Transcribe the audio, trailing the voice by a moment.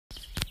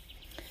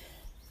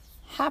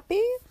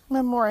Happy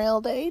Memorial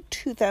Day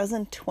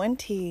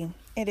 2020.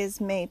 It is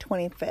May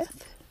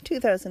 25th,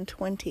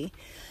 2020.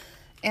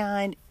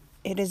 And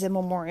it is a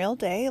Memorial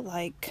Day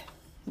like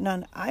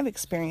none I've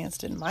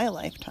experienced in my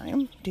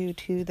lifetime due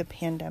to the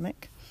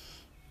pandemic.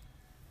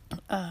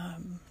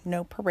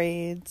 No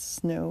parades,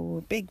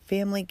 no big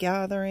family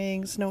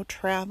gatherings, no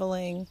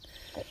traveling,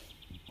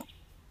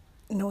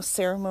 no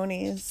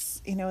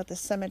ceremonies, at the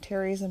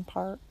cemeteries and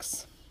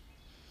parks.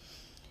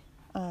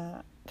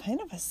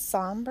 Kind of a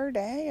somber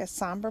day, a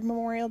somber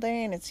Memorial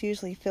Day, and it's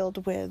usually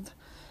filled with,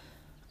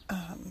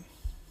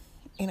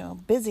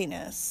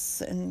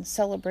 busyness and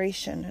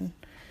celebration. And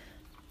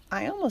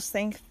I almost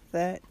think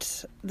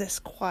that this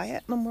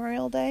quiet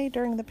Memorial Day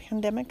during the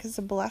pandemic is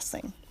a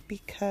blessing,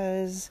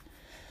 because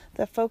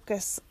the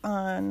focus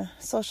on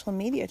social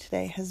media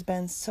today has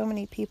been so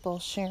many people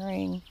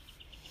sharing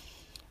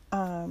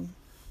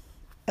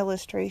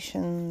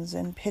illustrations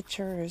and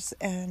pictures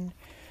and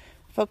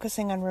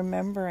focusing on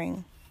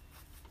remembering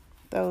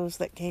those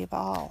that gave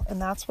all. And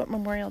that's what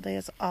Memorial Day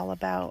is all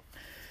about.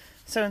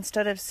 So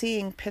instead of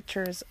seeing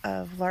pictures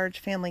of large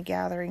family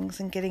gatherings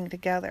and getting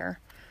together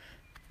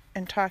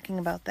and talking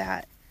about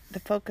that, the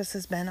focus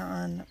has been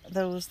on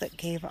those that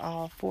gave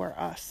all for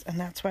us. And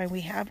that's why we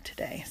have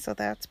today. So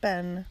that's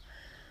been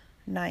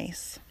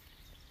nice.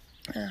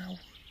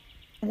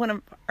 One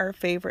of our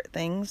favorite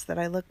things that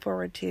I look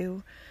forward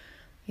to,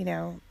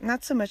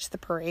 not so much the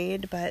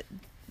parade, but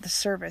the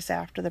service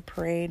after the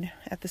parade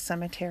at the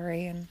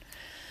cemetery. And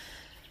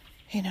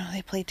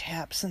they play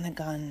taps and the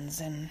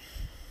guns and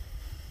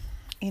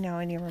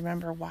you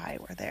remember why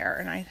we're there.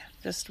 And I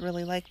just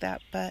really like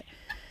that.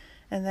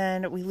 And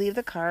then we leave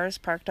the cars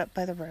parked up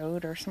by the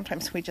road, or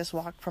sometimes we just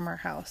walk from our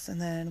house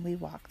and then we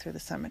walk through the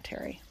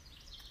cemetery.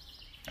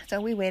 So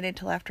we waited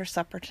till after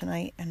supper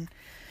tonight, and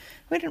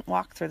we didn't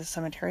walk through the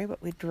cemetery,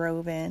 but we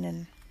drove in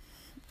and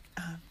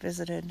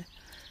visited,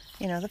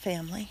 the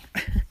family,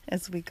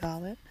 as we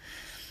call it.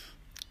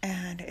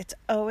 And it's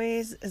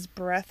always as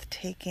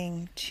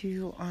breathtaking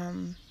to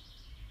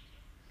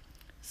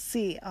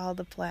see all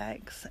the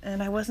flags.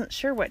 And I wasn't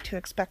sure what to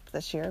expect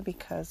this year,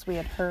 because we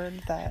had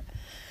heard that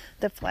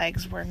the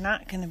flags were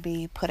not going to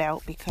be put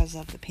out because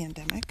of the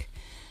pandemic.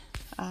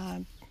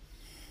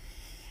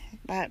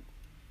 But,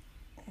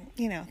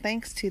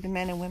 thanks to the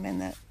men and women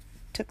that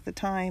took the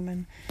time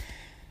and,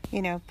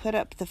 put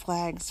up the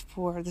flags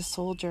for the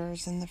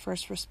soldiers and the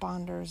first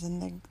responders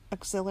and the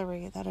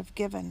auxiliary that have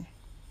given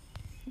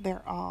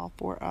their all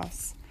for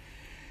us.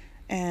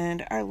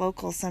 And our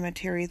local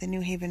cemetery, the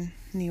New Haven,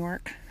 New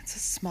York, it's a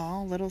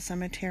small little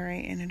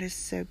cemetery, and it is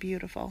so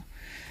beautiful.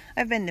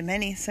 I've been to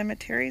many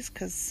cemeteries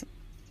because,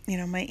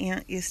 my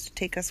aunt used to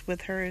take us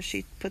with her as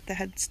she put the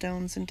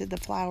headstones and did the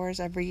flowers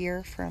every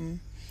year.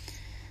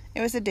 It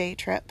was a day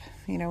trip.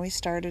 We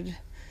started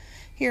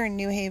here in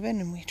New Haven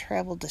and we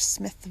traveled to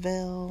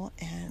Smithville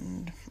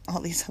and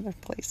all these other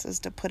places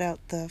to put out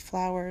the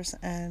flowers.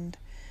 And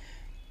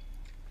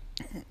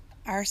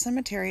our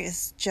cemetery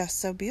is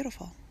just so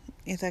beautiful.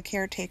 The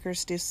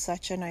caretakers do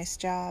such a nice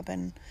job.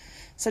 And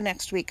so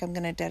next week I'm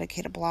going to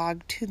dedicate a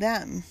blog to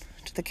them,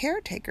 to the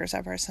caretakers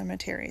of our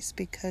cemeteries,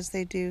 because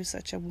they do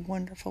such a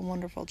wonderful,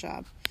 wonderful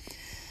job.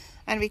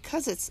 And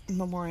because it's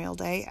Memorial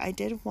Day, I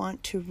did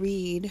want to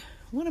read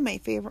one of my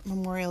favorite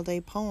Memorial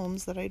Day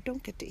poems that I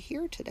don't get to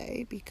hear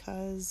today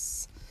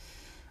because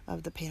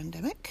of the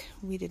pandemic.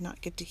 We did not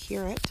get to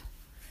hear it.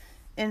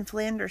 In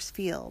Flanders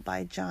Field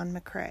by John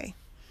McCrae.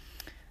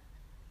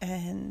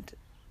 And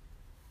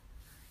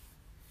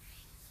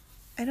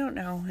I don't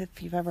know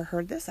if you've ever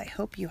heard this. I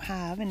hope you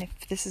have. And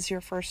if this is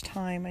your first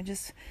time,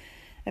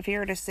 if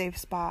you're at a safe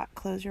spot,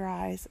 close your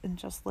eyes and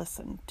just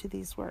listen to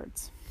these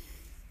words.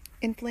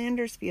 In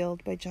Flanders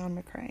Field by John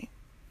McCrae.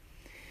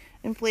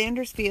 In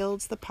Flanders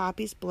Fields the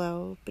poppies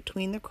blow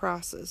between the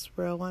crosses,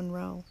 row on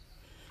row,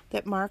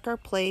 that mark our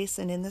place,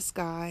 and in the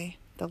sky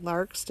the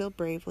larks still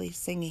bravely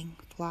singing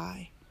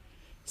fly,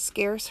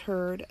 scarce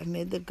heard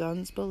amid the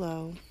guns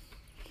below.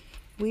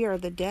 We are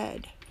the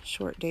dead,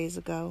 short days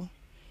ago.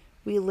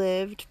 We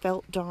lived,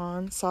 felt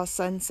dawn, saw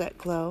sunset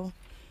glow,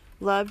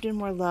 loved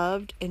and were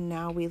loved, and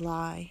now we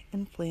lie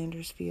in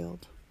Flanders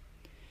Field.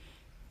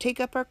 Take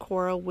up our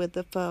quarrel with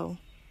the foe,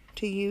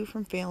 to you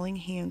from failing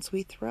hands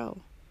we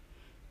throw.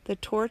 The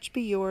torch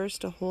be yours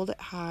to hold it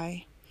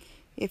high,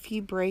 if ye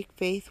break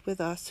faith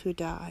with us who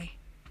die.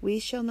 We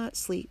shall not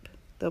sleep,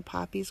 though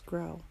poppies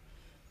grow,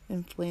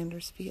 in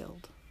Flanders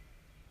Field.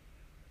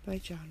 By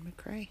John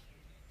McCrae.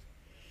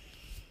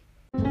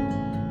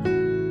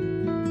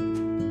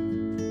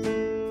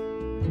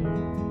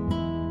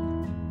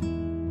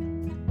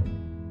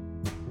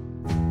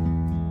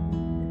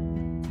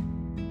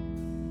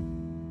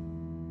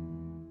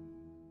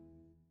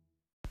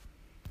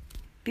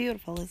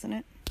 Beautiful, isn't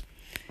it?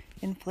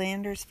 In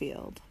Flanders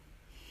Field.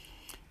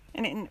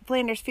 And in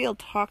Flanders Field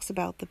talks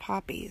about the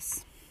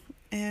poppies.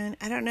 And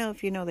I don't know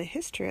if you know the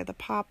history of the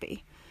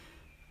poppy.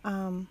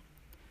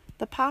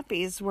 The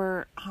poppies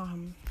were,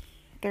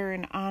 they're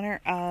in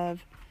honor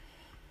of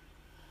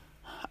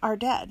our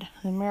dead,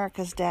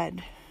 America's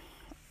dead,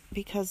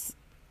 because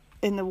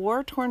In the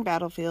war-torn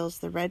battlefields,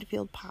 the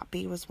red-field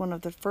poppy was one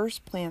of the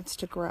first plants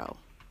to grow.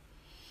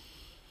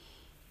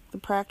 The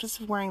practice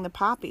of wearing the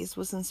poppies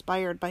was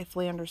inspired by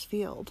Flanders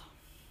Field.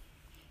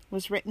 It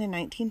was written in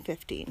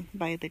 1915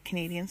 by the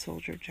Canadian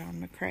soldier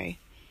John McCrae.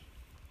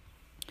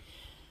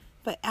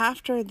 But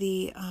after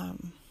the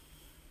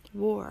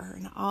war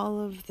and all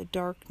of the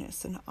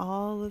darkness and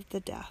all of the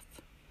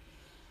death,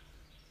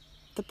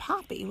 the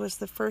poppy was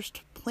the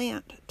first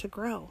plant to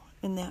grow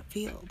in that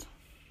field.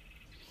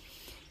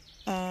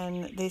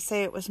 And they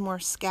say it was more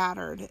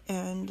scattered,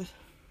 and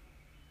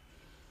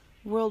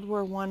World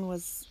War I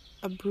was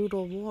a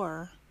brutal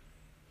war.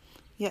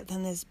 Yet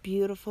then this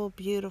beautiful,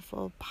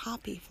 beautiful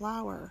poppy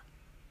flower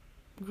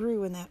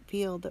grew in that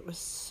field that was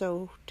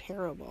so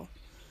terrible.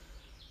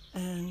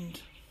 And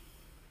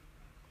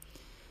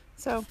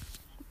so,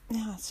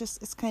 yeah,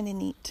 it's kind of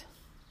neat.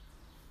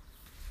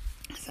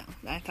 So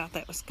I thought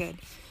that was good.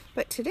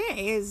 But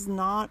today is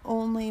not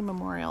only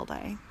Memorial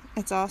Day,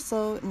 it's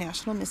also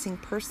National Missing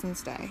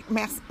Persons Day,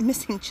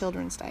 Missing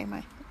Children's Day.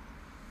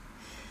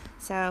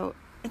 So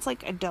it's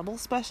like a double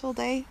special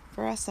day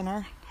for us in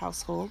our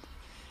household.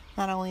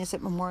 Not only is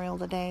it Memorial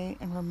Day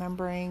and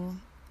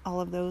remembering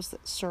all of those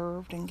that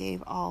served and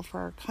gave all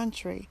for our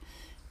country,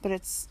 but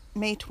it's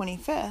May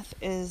 25th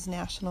is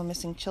National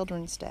Missing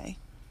Children's Day.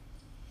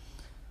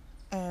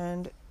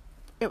 And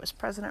it was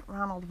President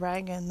Ronald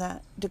Reagan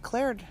that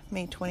declared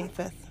May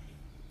 25th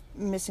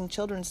Missing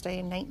Children's Day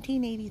in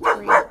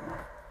 1983.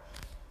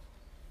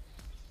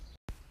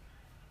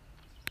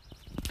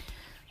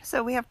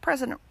 So we have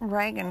President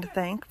Reagan to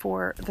thank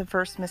for the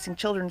first Missing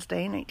Children's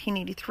Day in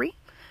 1983,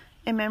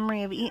 in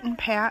memory of Eaton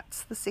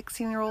Patz, the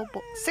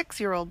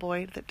 6-year-old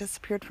boy that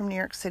disappeared from New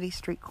York City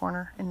street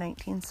corner in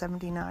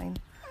 1979.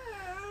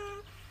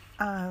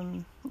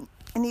 And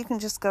you can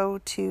just go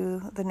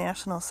to the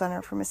National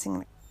Center for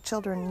Missing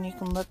Children and you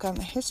can look on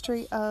the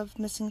history of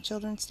Missing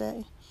Children's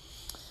Day.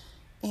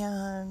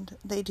 And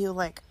they do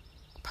like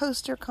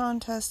poster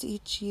contest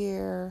each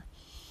year.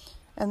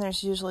 And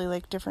there's usually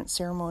like different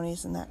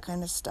ceremonies and that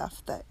kind of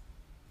stuff that,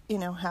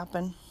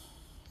 happen.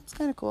 It's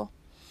kind of cool.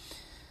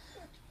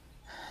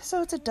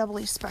 So it's a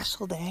doubly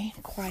special day,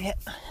 quiet.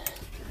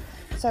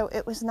 So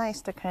it was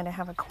nice to kind of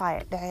have a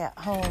quiet day at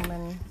home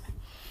and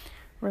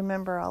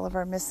remember all of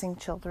our missing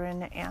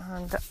children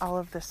and all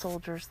of the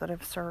soldiers that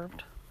have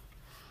served.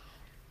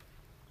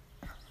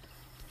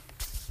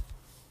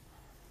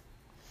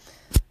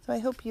 So I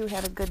hope you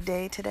had a good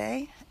day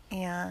today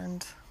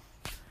and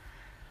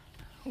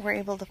we're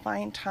able to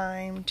find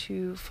time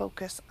to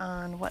focus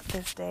on what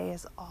this day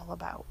is all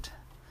about.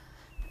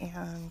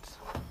 And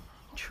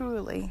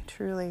truly,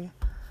 truly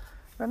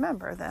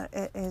remember that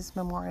it is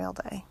Memorial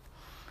Day.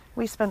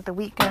 We spent the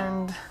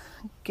weekend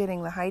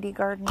getting the Heidi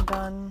Garden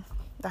done,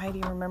 the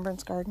Heidi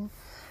Remembrance Garden,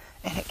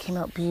 and it came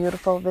out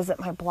beautiful. Visit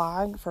my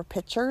blog for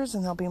pictures,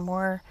 and there'll be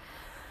more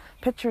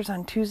pictures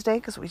on Tuesday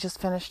because we just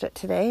finished it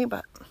today.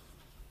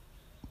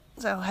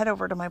 So head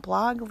over to my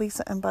blog,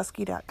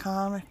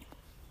 lisambusky.com,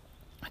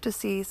 to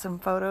see some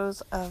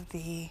photos of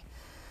the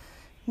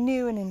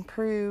new and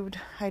improved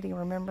Heidi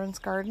Remembrance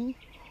Garden.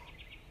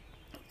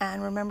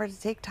 And remember to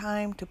take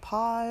time to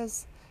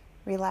pause,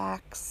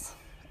 relax,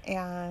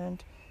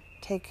 and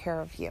take care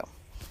of you.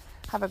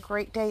 Have a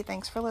great day.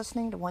 Thanks for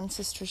listening to One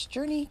Sister's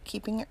Journey,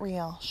 keeping it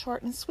real,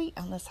 short and sweet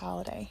on this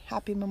holiday.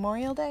 Happy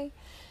Memorial Day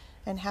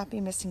and happy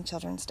Missing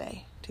Children's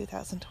Day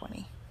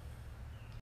 2020.